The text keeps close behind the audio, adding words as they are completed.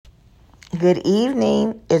Good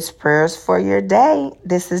evening. It's prayers for your day.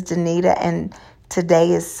 This is Danita, and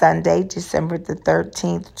today is Sunday, December the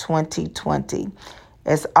 13th, 2020.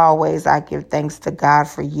 As always, I give thanks to God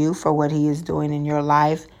for you, for what He is doing in your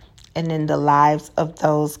life and in the lives of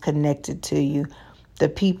those connected to you, the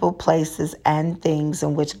people, places, and things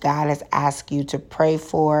in which God has asked you to pray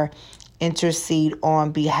for, intercede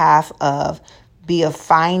on behalf of, be a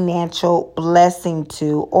financial blessing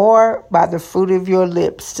to, or by the fruit of your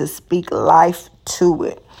lips to speak life to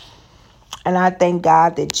it. And I thank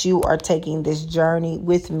God that you are taking this journey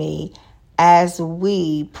with me as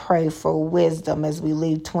we pray for wisdom as we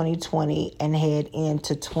leave 2020 and head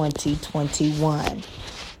into 2021.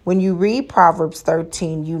 When you read Proverbs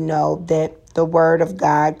 13, you know that the Word of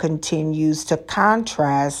God continues to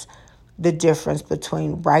contrast the difference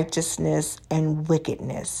between righteousness and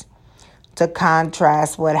wickedness, to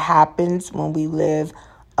contrast what happens when we live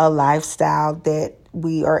a lifestyle that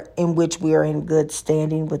we are in which we are in good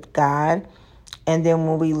standing with God, and then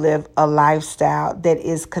when we live a lifestyle that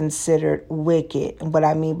is considered wicked. And what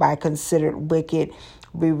I mean by considered wicked,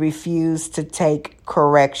 we refuse to take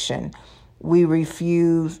correction. We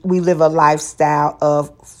live a lifestyle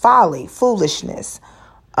of folly, foolishness.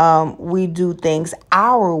 We do things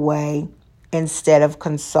our way instead of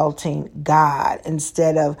consulting God,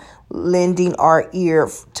 instead of lending our ear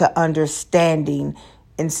to understanding,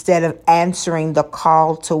 instead of answering the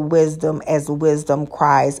call to wisdom as wisdom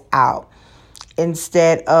cries out,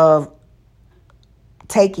 instead of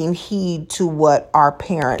taking heed to what our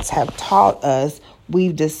parents have taught us.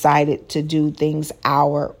 We've decided to do things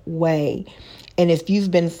our way. And if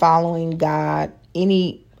you've been following God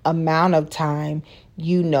any amount of time,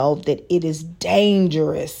 you know that it is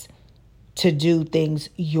dangerous to do things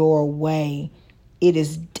your way. It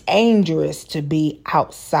is dangerous to be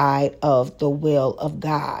outside of the will of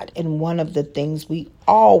God. And one of the things we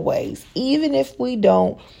always, even if we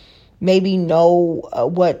don't maybe know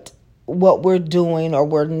what we're doing, or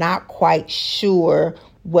we're not quite sure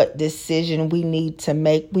what decision we need to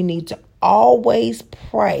make, we need to always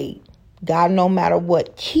pray, God, no matter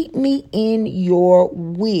what, keep me in your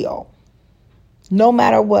will. No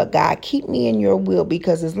matter what, God, keep me in your will,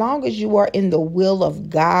 because as long as you are in the will of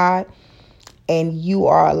God and you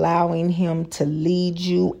are allowing Him to lead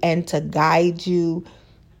you and to guide you,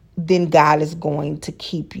 then God is going to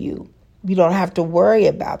keep you. You don't have to worry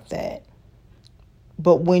about that.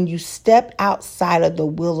 But when you step outside of the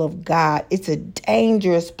will of God, it's a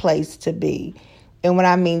dangerous place to be. And when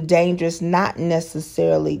I mean dangerous, not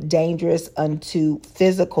necessarily dangerous unto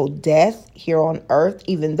physical death here on earth,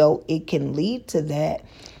 even though it can lead to that.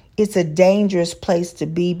 It's a dangerous place to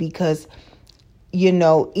be because,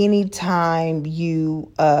 anytime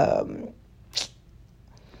you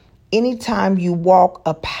walk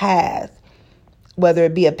a path, whether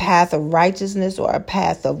it be a path of righteousness or a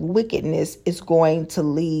path of wickedness, it's going to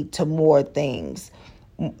lead to more things,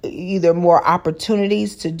 either more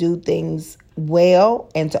opportunities to do things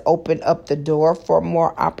well and to open up the door for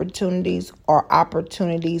more opportunities, or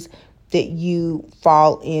opportunities that you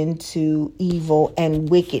fall into evil and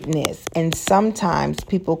wickedness. And sometimes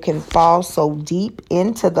people can fall so deep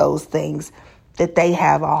into those things that they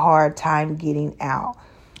have a hard time getting out.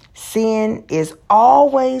 Sin is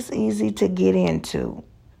always easy to get into.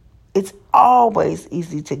 It's always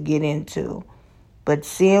easy to get into. But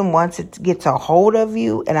sin, once it gets a hold of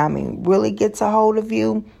you, and I mean really gets a hold of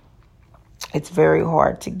you, it's very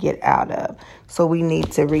hard to get out of. So we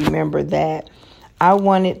need to remember that. I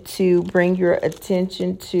wanted to bring your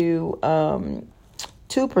attention to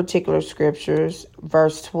two particular scriptures.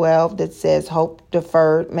 Verse 12 that says, hope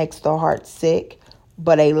deferred makes the heart sick,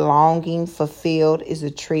 but a longing fulfilled is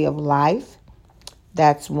a tree of life.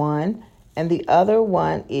 That's one. And the other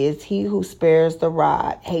one is, he who spares the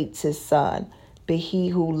rod hates his son, but he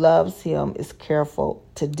who loves him is careful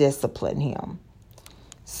to discipline him.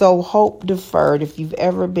 So hope deferred, if you've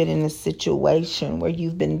ever been in a situation where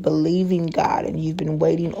you've been believing God and you've been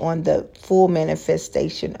waiting on the full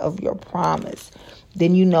manifestation of your promise,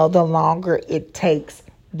 then you know the longer it takes,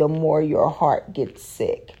 the more your heart gets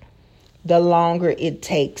sick. The longer it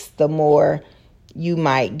takes, the more you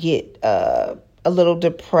might get a little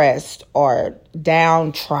depressed or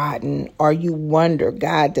downtrodden, or you wonder,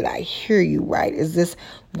 God, did I hear you right? Is this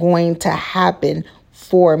going to happen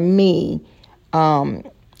for me?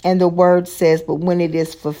 And the word says, but when it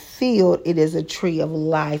is fulfilled, it is a tree of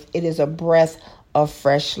life. It is a breath of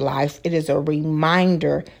fresh life. It is a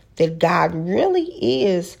reminder that God really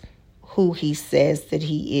is who He says that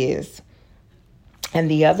He is. And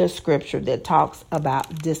the other scripture that talks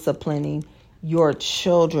about disciplining your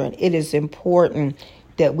children, it is important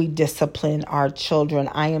that we discipline our children.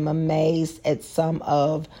 I am amazed at some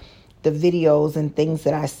of the videos and things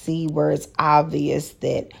that I see where it's obvious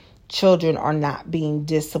that children are not being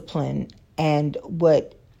disciplined. And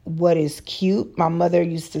what is cute, my mother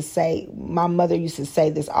used to say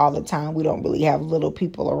this all the time. We don't really have little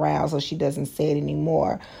people around, so she doesn't say it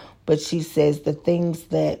anymore. But she says the things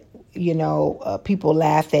that, people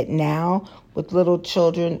laugh at now with little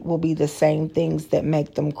children will be the same things that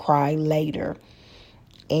make them cry later.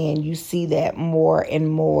 And you see that more and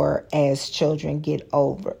more as children get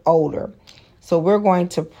older. So we're going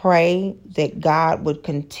to pray that God would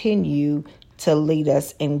continue to lead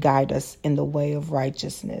us and guide us in the way of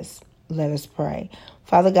righteousness. Let us pray.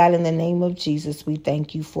 Father God, in the name of Jesus, we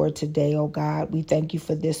thank you for today, oh God. We thank you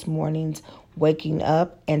for this morning's waking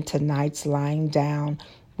up and tonight's lying down.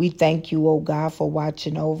 We thank you, oh God, for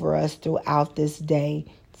watching over us throughout this day,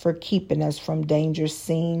 for keeping us from danger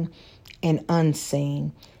seen and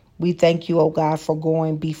unseen. We thank you, oh God, for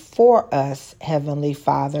going before us, Heavenly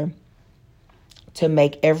Father, to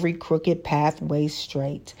make every crooked pathway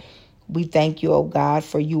straight. We thank you, oh God,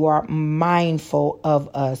 for you are mindful of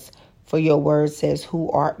us. For your word says,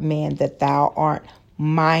 who art man that thou art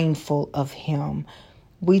mindful of him?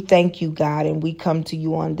 We thank you, God, and we come to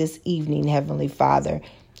you on this evening, Heavenly Father.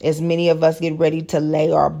 As many of us get ready to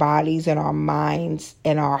lay our bodies and our minds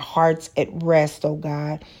and our hearts at rest, oh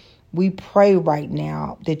God, we pray right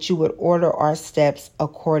now that you would order our steps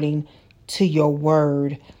according to your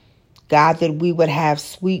word. God, that we would have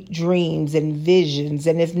sweet dreams and visions,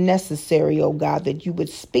 and if necessary, oh God, that you would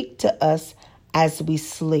speak to us as we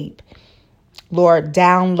sleep. Lord,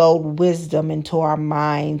 download wisdom into our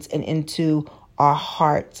minds and into our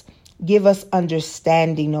hearts. Give us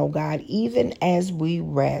understanding, oh God, even as we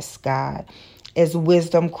rest, God. As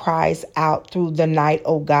wisdom cries out through the night,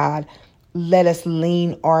 oh God, let us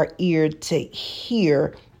lean our ear to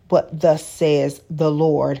hear what thus says the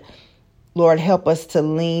Lord. Lord, help us to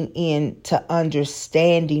lean in to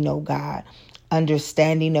understanding, oh God,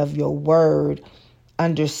 understanding of your word,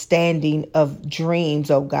 understanding of dreams,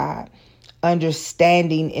 oh God,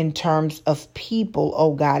 understanding in terms of people,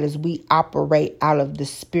 oh God, as we operate out of the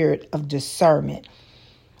spirit of discernment.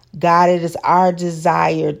 God, it is our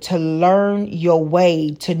desire to learn your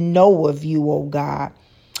way, to know of you, oh God.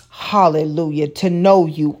 Hallelujah, to know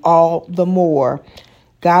you all the more.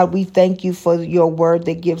 God, we thank you for your word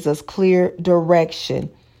that gives us clear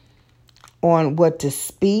direction on what to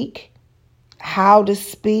speak, how to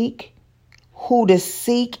speak, who to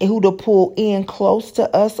seek and who to pull in close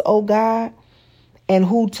to us, oh God, and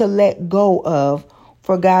who to let go of.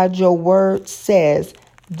 For God, your word says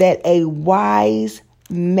that a wise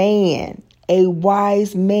man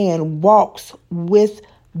walks with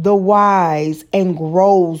the wise and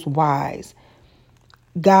grows wise.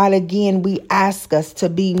 God, again, we ask us to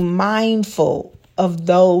be mindful of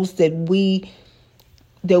those that we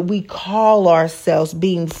call ourselves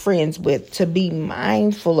being friends with, to be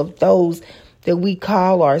mindful of those that we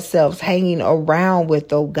call ourselves hanging around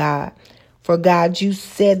with, oh God. For God, you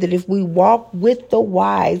said that if we walk with the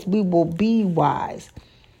wise, we will be wise.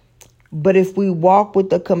 But if we walk with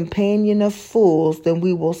the companion of fools, then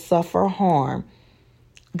we will suffer harm.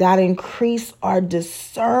 God, increase our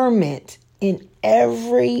discernment in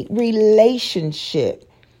every relationship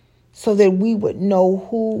so that we would know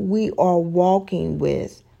who we are walking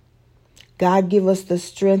with. God, give us the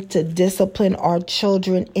strength to discipline our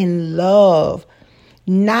children in love,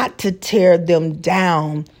 not to tear them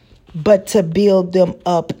down, but to build them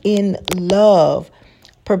up in love.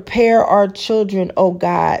 Prepare our children, oh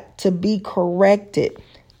God, to be corrected,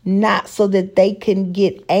 not so that they can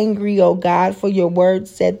get angry, oh God, for your word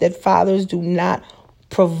said that fathers do not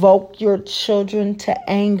provoke your children to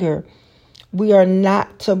anger. We are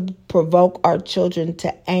not to provoke our children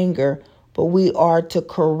to anger, but we are to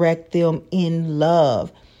correct them in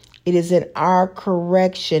love. It is in our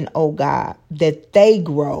correction, oh God, that they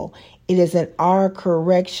grow. It is in our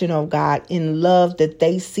correction, oh God, in love that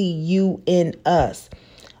they see you in us.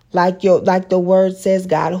 Like the word says,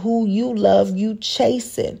 God, who you love, you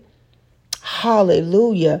chasten.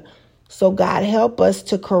 Hallelujah. So God, help us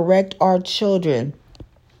to correct our children.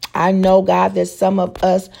 I know, God, that some of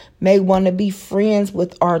us may want to be friends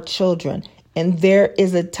with our children, and there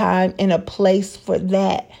is a time and a place for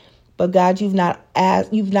that. But God, you've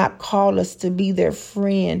not called us to be their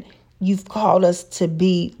friend. You've called us to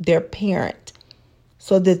be their parent,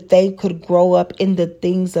 so that they could grow up in the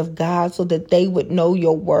things of God, so that they would know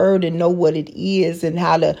your word and know what it is and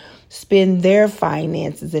how to spend their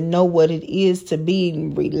finances and know what it is to be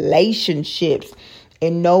in relationships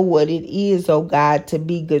and know what it is, oh God, to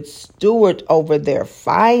be good steward over their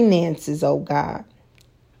finances, oh God.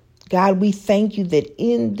 God, we thank you that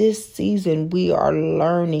in this season we are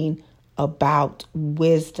learning about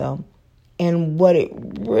wisdom and what it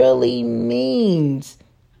really means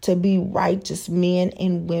to be righteous men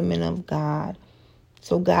and women of God.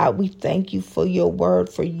 So God, we thank you for your word,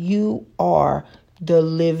 for you are the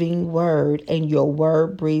living word and your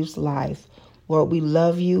word breathes life. Lord, we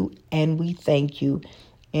love you and we thank you.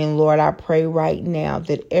 And Lord, I pray right now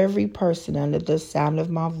that every person under the sound of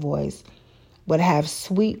my voice would have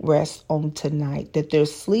sweet rest on tonight, that their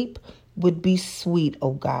sleep would be sweet,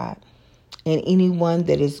 oh God. And anyone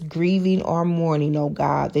that is grieving or mourning, oh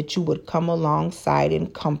God, that you would come alongside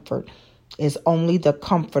and comfort as only the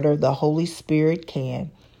comforter, the Holy Spirit, can.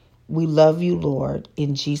 We love you, Lord.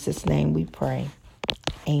 In Jesus' name we pray.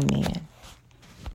 Amen.